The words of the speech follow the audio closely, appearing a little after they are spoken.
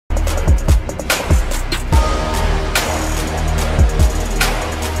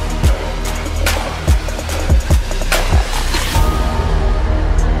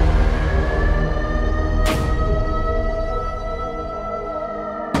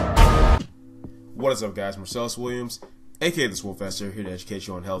What is up, guys? Marcellus Williams, aka TheSwolefessor, here to educate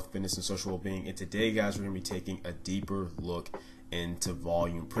you on health, fitness, and social well-being. And today, guys, we're going to be taking a deeper look into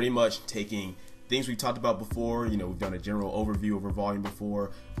volume. Pretty much taking things we've talked about before. You know, we've done a general overview over volume before.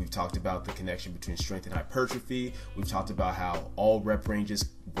 We've talked about the connection between strength and hypertrophy. We've talked about how all rep ranges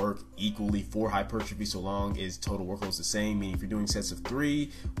work equally for hypertrophy so long as total workload is the same, meaning if you're doing sets of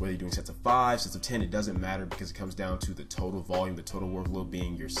 3, whether you're doing sets of 5, sets of 10, it doesn't matter because it comes down to the total volume, the total workload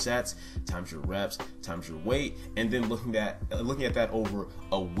being your sets times your reps times your weight, and then looking at that over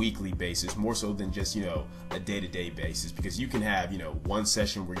a weekly basis, more so than just, you know, a day-to-day basis, because you can have, you know, one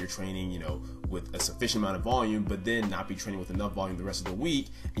session where you're training, you know, with a sufficient amount of volume, but then not be training with enough volume the rest of the week,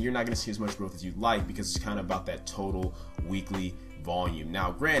 and you're not going to see as much growth as you'd like because it's kind of about that total weekly volume.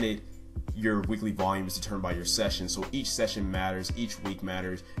 Now, granted, your weekly volume is determined by your session, so each session matters, each week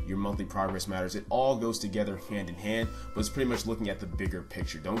matters, your monthly progress matters. It all goes together hand in hand, but it's pretty much looking at the bigger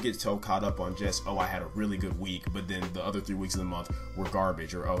picture. Don't get so caught up on just, oh, I had a really good week, but then the other 3 weeks of the month were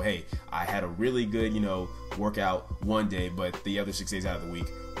garbage, or, oh, hey, I had a really good, you know, workout one day, but the other 6 days out of the week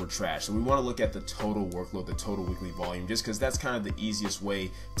were trash. So we want to look at the total workload, the total weekly volume, just because that's kind of the easiest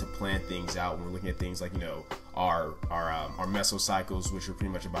way to plan things out when we're looking at things like, you know, our mesocycles, which are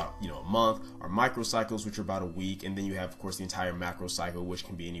pretty much about, you know, a month, our microcycles, which are about a week, and then you have, of course, the entire macro cycle, which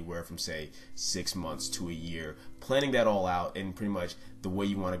can be anywhere from, say, 6 months to a year. Planning that all out and pretty much the way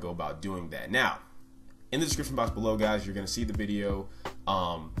you want to go about doing that. Now, in the description box below, guys, you're going to see the video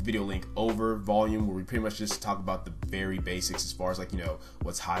link over volume, where we pretty much just talk about the very basics as far as, like, you know,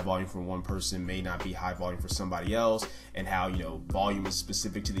 what's high volume for one person may not be high volume for somebody else, and how, you know, volume is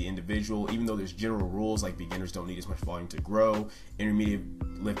specific to the individual. Even though there's general rules, like beginners don't need as much volume to grow, intermediate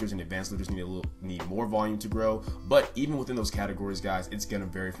lifters and advanced lifters need more volume to grow. But even within those categories, guys, it's going to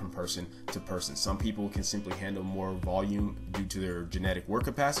vary from person to person. Some people can simply handle more volume due to their genetic work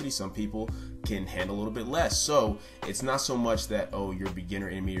capacity. Some people can handle a little bit less. So it's not so much that, oh, you're beginner,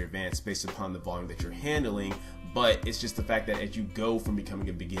 intermediate, advanced based upon the volume that you're handling, but it's just the fact that as you go from becoming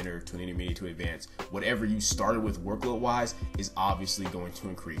a beginner to an intermediate to advanced, whatever you started with workload wise is obviously going to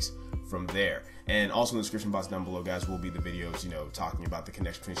increase from there. And also in the description box down below, guys, will be the videos, you know, talking about the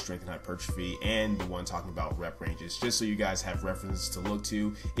connection between strength and hypertrophy, and the one talking about rep ranges, just so you guys have references to look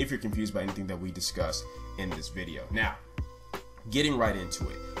to if you're confused by anything that we discuss in this video. Now, getting right into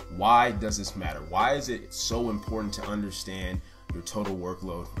it, why does this matter? Why is it so important to understand your total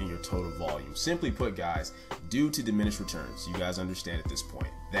workload and your total volume? Simply put, guys, due to diminished returns, you guys understand at this point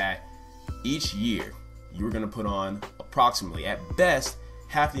that each year you're going to put on approximately, at best,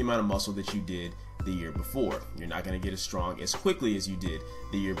 half the amount of muscle that you did the year before. You're not going to get as strong as quickly as you did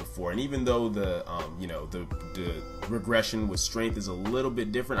the year before. And even though the regression with strength is a little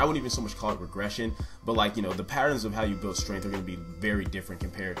bit different, I wouldn't even so much call it regression, but, like, you know, the patterns of how you build strength are going to be very different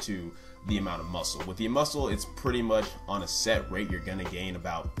compared to the amount of muscle. With the muscle, it's pretty much on a set rate. You're going to gain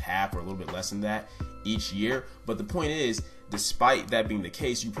about half or a little bit less than that each year. But the point is, despite that being the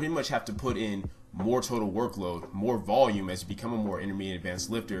case, you pretty much have to put in more total workload, more volume as you become a more intermediate advanced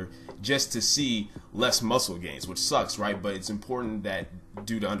lifter, just to see less muscle gains, which sucks, right? But it's important that,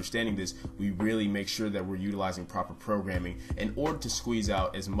 due to understanding this, we really make sure that we're utilizing proper programming in order to squeeze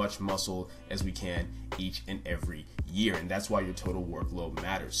out as much muscle as we can each and every year. And that's why your total workload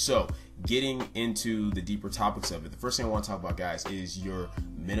matters. So getting into the deeper topics of it, the first thing I want to talk about, guys, is your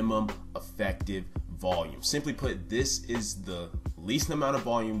minimum effective volume. Simply put, this is the least amount of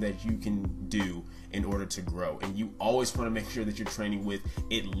volume that you can do in order to grow, and you always want to make sure that you're training with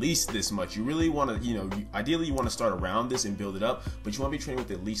at least this much. You really want to, you know, ideally you want to start around this and build it up, but you want to be training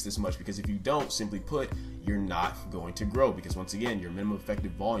with at least this much, because if you don't, simply put, you're not going to grow, because once again, your minimum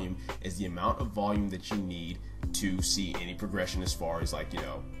effective volume is the amount of volume that you need to see any progression as far as, like, you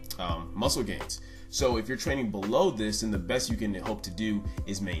know, muscle gains. So if you're training below this, then the best you can hope to do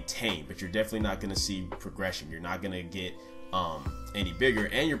is maintain, but you're definitely not going to see progression. You're not going to get any bigger,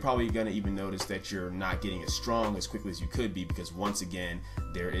 and you're probably going to even notice that you're not getting as strong as quickly as you could be, because once again,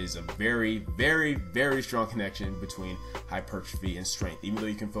 there is a very, very, very strong connection between hypertrophy and strength. Even though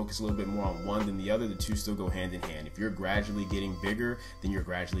you can focus a little bit more on one than the other, the two still go hand in hand. If you're gradually getting bigger, then you're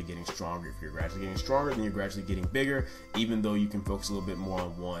gradually getting stronger. If you're gradually getting stronger, then you're gradually getting bigger, even though you can focus a little bit more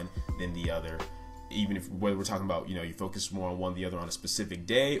on one than the other. Even if, whether we're talking about, you know, you focus more on one than the other on a specific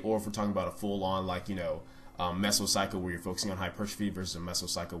day, or if we're talking about a full-on, like, you know, mesocycle where you're focusing on hypertrophy versus a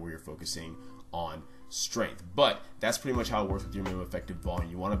mesocycle where you're focusing on strength. But that's pretty much how it works with your minimum effective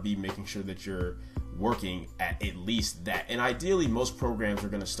volume. You want to be making sure that you're working at least that. And ideally, most programs are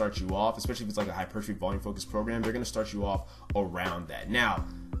going to start you off, especially if it's like a hypertrophy volume focused program, they're going to start you off around that. Now,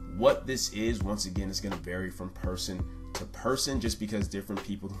 what this is, once again, is going to vary from person to to person, just because different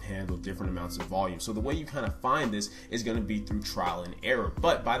people can handle different amounts of volume. So the way you kind of find this is going to be through trial and error.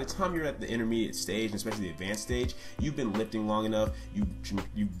 But by the time you're at the intermediate stage, and especially the advanced stage, you've been lifting long enough,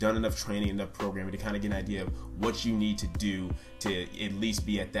 you've done enough training, enough programming to kind of get an idea of what you need to do to at least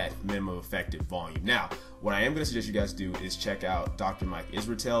be at that minimum effective volume. Now, what I am going to suggest you guys do is check out Dr. Mike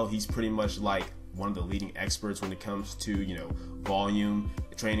Israetel. He's pretty much like one of the leading experts when it comes to, you know, volume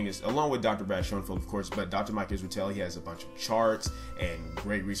training, is along with Dr. Brad Schoenfeld, of course, but Dr. Mike Israetel, he has a bunch of charts and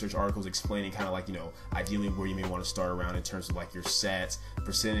great research articles explaining kind of like, you know, ideally where you may want to start around in terms of like your sets,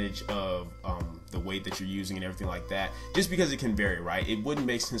 percentage of the weight that you're using and everything like that, just because it can vary, right? It wouldn't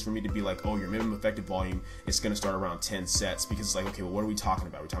make sense for me to be like, oh, your minimum effective volume is going to start around 10 sets, because it's like, okay, well, what are we talking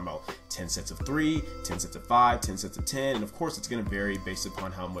about? We're talking about 10 sets of 3, 10 sets of 5, 10 sets of 10, and of course it's going to vary based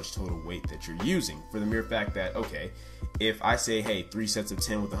upon how much total weight that you're using, for the mere fact that, okay, if I say, hey, 3 sets of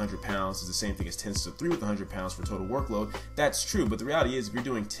 10 with 100 pounds is the same thing as 10 sets of 3 with 100 pounds for total workload, that's true. But the reality is, if you're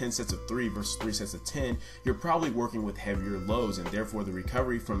doing 10 sets of 3 versus 3 sets of 10, you're probably working with heavier loads, and therefore the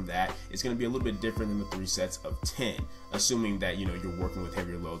recovery from that is going to be a little bit different than the 3 sets of 10, assuming that, you know, you're working with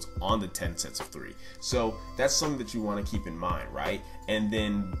heavier loads on the 10 sets of 3. So that's something that you want to keep in mind, right? And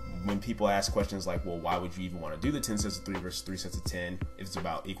then when people ask questions like, well, why would you even want to do the 10 sets of 3 versus 3 sets of 10 if it's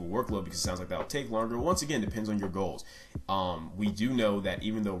about equal workload? Because it sounds like that'll take longer. Once again, depends on your goals. We do know that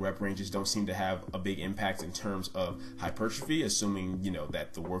even though rep ranges don't seem to have a big impact in terms of hypertrophy, assuming, you know,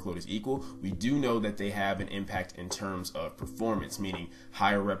 that the workload is equal, we do know that they have an impact in terms of performance, meaning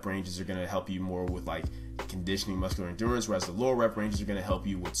higher rep ranges are going to help you more with like conditioning, muscular endurance, whereas the lower rep ranges are going to help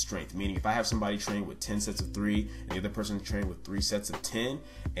you with strength. Meaning if I have somebody train with 10 sets of 3 and the other person train with 3 sets of 10,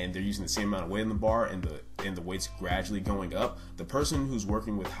 and they're using the same amount of weight on the bar and the weight's gradually going up, the person who's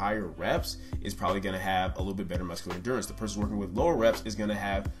working with higher reps is probably going to have a little bit better muscular endurance. The person working with lower reps is going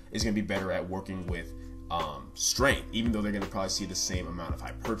to be better at working with strength, even though they're going to probably see the same amount of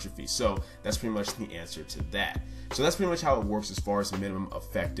hypertrophy. So that's pretty much the answer to that. So that's pretty much how it works as far as minimum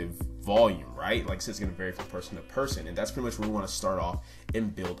effective volume, right? Like I said, it's going to vary from person to person, and that's pretty much where we want to start off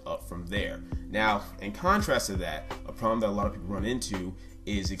and build up from there. Now, in contrast to that, a problem that a lot of people run into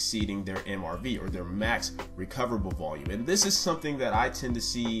is exceeding their MRV, or their max recoverable volume. And this is something that I tend to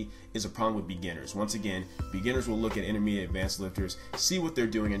see is a problem with beginners. Once again, beginners will look at intermediate advanced lifters, see what they're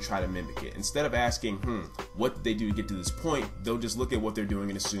doing and try to mimic it. Instead of asking, what did they do to get to this point, they'll just look at what they're doing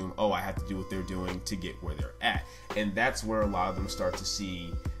and assume, oh, I have to do what they're doing to get where they're at. And that's where a lot of them start to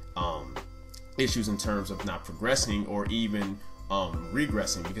see issues in terms of not progressing or even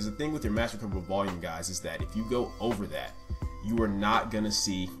regressing. Because the thing with your max recoverable volume, guys, is that if you go over that, you are not going to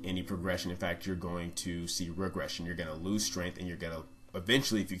see any progression. In fact, you're going to see regression. You're going to lose strength, and you're going to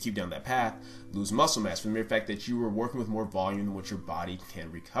eventually, if you keep down that path, lose muscle mass, from the mere fact that you are working with more volume than what your body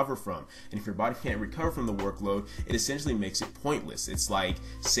can recover from. And if your body can't recover from the workload, it essentially makes it pointless. It's like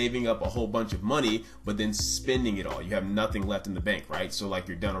saving up a whole bunch of money, but then spending it all. You have nothing left in the bank, right? So like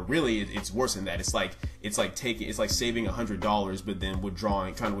you're done. Or really, it's worse than that. It's like saving $100, but then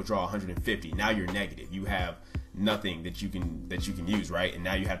trying to withdraw $150. Now you're negative. You have nothing that you can use, right? And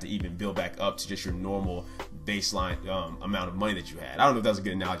now you have to even build back up to just your normal baseline amount of money that you had. I don't know if that's a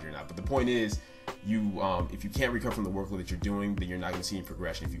good analogy or not, but the point is, if you can't recover from the workload that you're doing, then you're not going to see any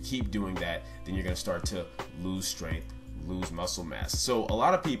progression. If you keep doing that, then you're going to start to lose strength, lose muscle mass. So a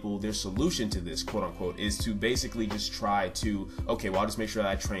lot of people, their solution to this, quote unquote, is to basically just try to, okay, well, I'll just make sure that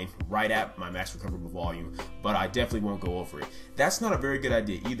I train right at my max recoverable volume, but I definitely won't go over it. That's not a very good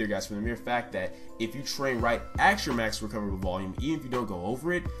idea either, guys, for the mere fact that if you train right at your max recoverable volume, even if you don't go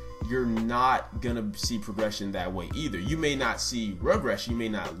over it, you're not gonna see progression that way either. You may not see regression, you may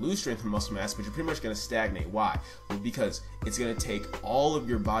not lose strength and muscle mass, but you're pretty much gonna stagnate. Why? Well, because it's gonna take all of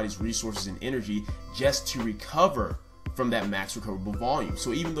your body's resources and energy just to recover from that max recoverable volume.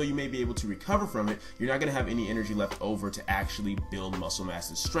 So even though you may be able to recover from it, you're not gonna have any energy left over to actually build muscle mass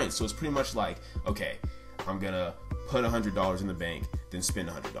and strength. So it's pretty much like, okay, I'm gonna put $100 in the bank, then spend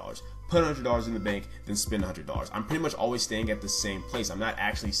 $100. Put $100 in the bank, then spend $100. I'm pretty much always staying at the same place. I'm not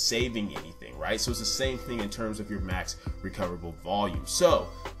actually saving anything, right? So it's the same thing in terms of your max recoverable volume. So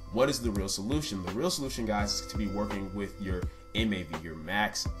what is the real solution? The real solution, guys, is to be working with your MAV, your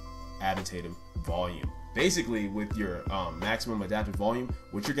max adaptive volume. Basically, with your maximum adaptive volume,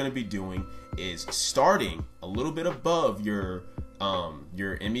 what you're going to be doing is starting a little bit above your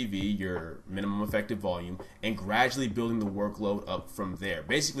MEV, your minimum effective volume, and gradually building the workload up from there.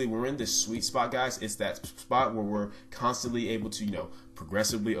 Basically, we're in this sweet spot, guys. It's that spot where we're constantly able to,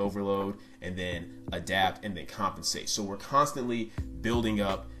 progressively overload and then adapt and then compensate. So we're constantly building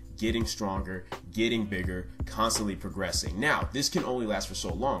up getting stronger, getting bigger, constantly progressing. Now, this can only last for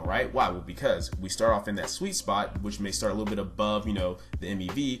so long, right? Why? Well, because we start off in that sweet spot, which may start a little bit above, you know, the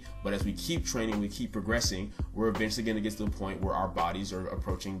MEV, but as we keep training, we keep progressing, we're eventually going to get to the point where our bodies are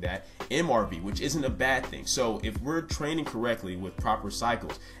approaching that MRV, which isn't a bad thing. So if we're training correctly with proper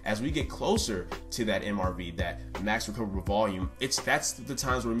cycles, as we get closer to that MRV, that max recoverable volume, that's the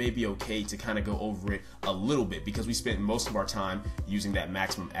times where it may be okay to kind of go over it a little bit, because we spent most of our time using that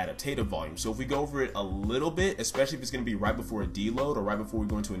maximum adaptative volume. So if we go over it a little bit, especially if it's going to be right before a deload or right before we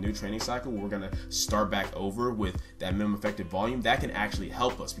go into a new training cycle where we're going to start back over with that minimum effective volume, that can actually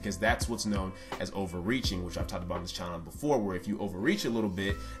help us, because that's what's known as overreaching, which I've talked about on this channel before, where if you overreach a little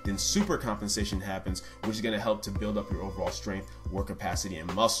bit, then super compensation happens, which is going to help to build up your overall strength, work capacity,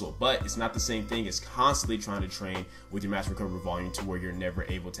 and muscle. But it's not the same thing as constantly trying to train with your max recoverable volume to where you're never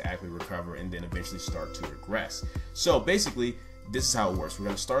able to actually recover and then eventually start to regress. So basically, this is how it works. We're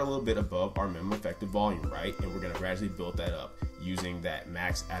going to start a little bit above our minimum effective volume, right? And we're going to gradually build that up using that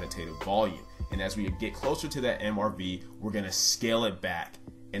max adaptative volume. And as we get closer to that MRV, we're going to scale it back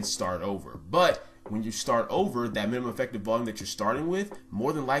and start over. But when you start over, that minimum effective volume that you're starting with,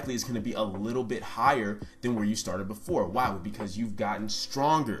 more than likely is going to be a little bit higher than where you started before. Why? Well, because you've gotten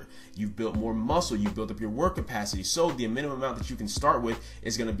stronger, you've built more muscle, you've built up your work capacity. So the minimum amount that you can start with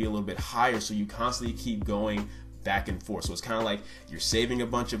is going to be a little bit higher. So you constantly keep going back and forth. So it's kind of like you're saving a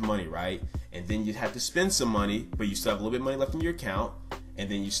bunch of money, right? And then you have to spend some money, but you still have a little bit of money left in your account. And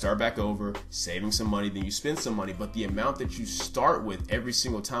then you start back over, saving some money, then you spend some money. But the amount that you start with every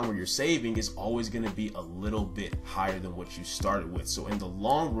single time where you're saving is always going to be a little bit higher than what you started with. So in the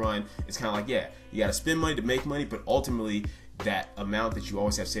long run, it's kind of like, yeah, you got to spend money to make money, but ultimately that amount that you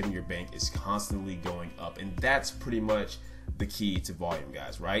always have saved in your bank is constantly going up. And that's pretty much the key to volume,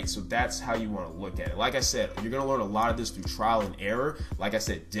 guys, right? So that's how you want to look at it. Like I said, you're going to learn a lot of this through trial and error. Like I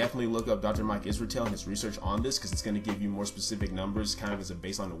said, definitely look up Dr. Mike Israetel and his research on this, because it's going to give you more specific numbers kind of as a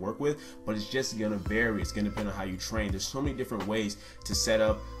baseline to work with, but it's just going to vary. It's going to depend on how you train. There's so many different ways to set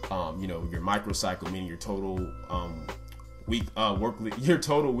up, you know, your microcycle, meaning your total your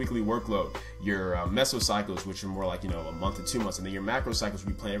total weekly workload, your mesocycles, which are more like, you know, a month to 2 months, and then your macrocycles,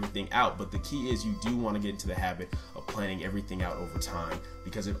 we plan everything out. But the key is you do want to get into the habit of planning everything out over time,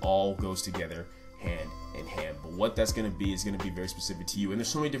 because it all goes together hand in hand. But what that's going to be is going to be very specific to you, and there's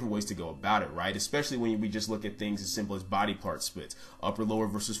so many different ways to go about it, right? Especially when we just look at things as simple as body part splits, upper lower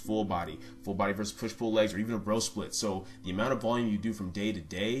versus full body versus push pull legs, or even a bro split. So the amount of volume you do from day to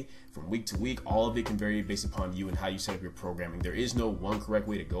day, from week to week, all of it can vary based upon you and how you set up your programming. There is no one correct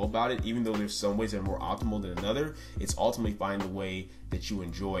way to go about it, even though there's some ways that are more optimal than another. It's ultimately finding the way that you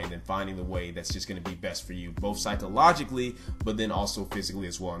enjoy, and then finding the way that's just going to be best for you, both psychologically, but then also physically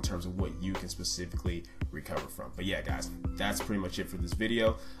as well, in terms of what you can specifically recover from. But yeah, guys, that's pretty much it for this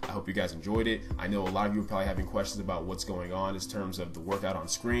video. I hope you guys enjoyed it. I know a lot of you are probably having questions about what's going on in terms of the workout on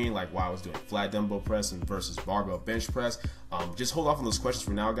screen, like why I was doing flat dumbbell press versus barbell bench press. Just hold off on those questions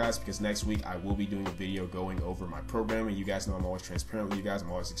for now, guys, because next week I will be doing a video going over my programming. You guys know I'm always transparent with you guys.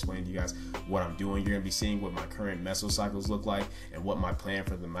 I'm always explaining to you guys what I'm doing. You're going to be seeing what my current mesocycles look like and what my plan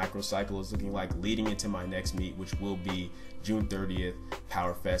for the macrocycle is looking like leading into my next meet, which will be June 30th,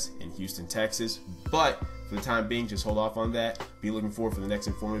 Power Fest in Houston, Texas. But for the time being, just hold off on that. Be looking forward for the next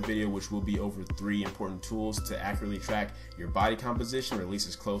informative video, which will be over 3 important tools to accurately track your body composition, or at least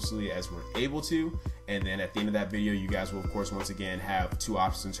as closely as we're able to. And then at the end of that video, you guys will, of course, once again have 2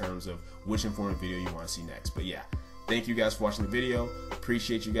 options in terms of which informative video you want to see next. But yeah, thank you guys for watching the video.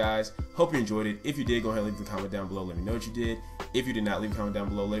 Appreciate you guys. Hope you enjoyed it. If you did, go ahead and leave a comment down below. Let me know what you did. If you did not, leave a comment down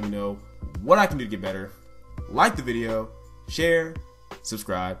below. Let me know what I can do to get better. Like the video, share,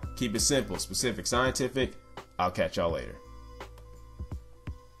 subscribe. Keep it simple, specific, scientific. I'll catch y'all later.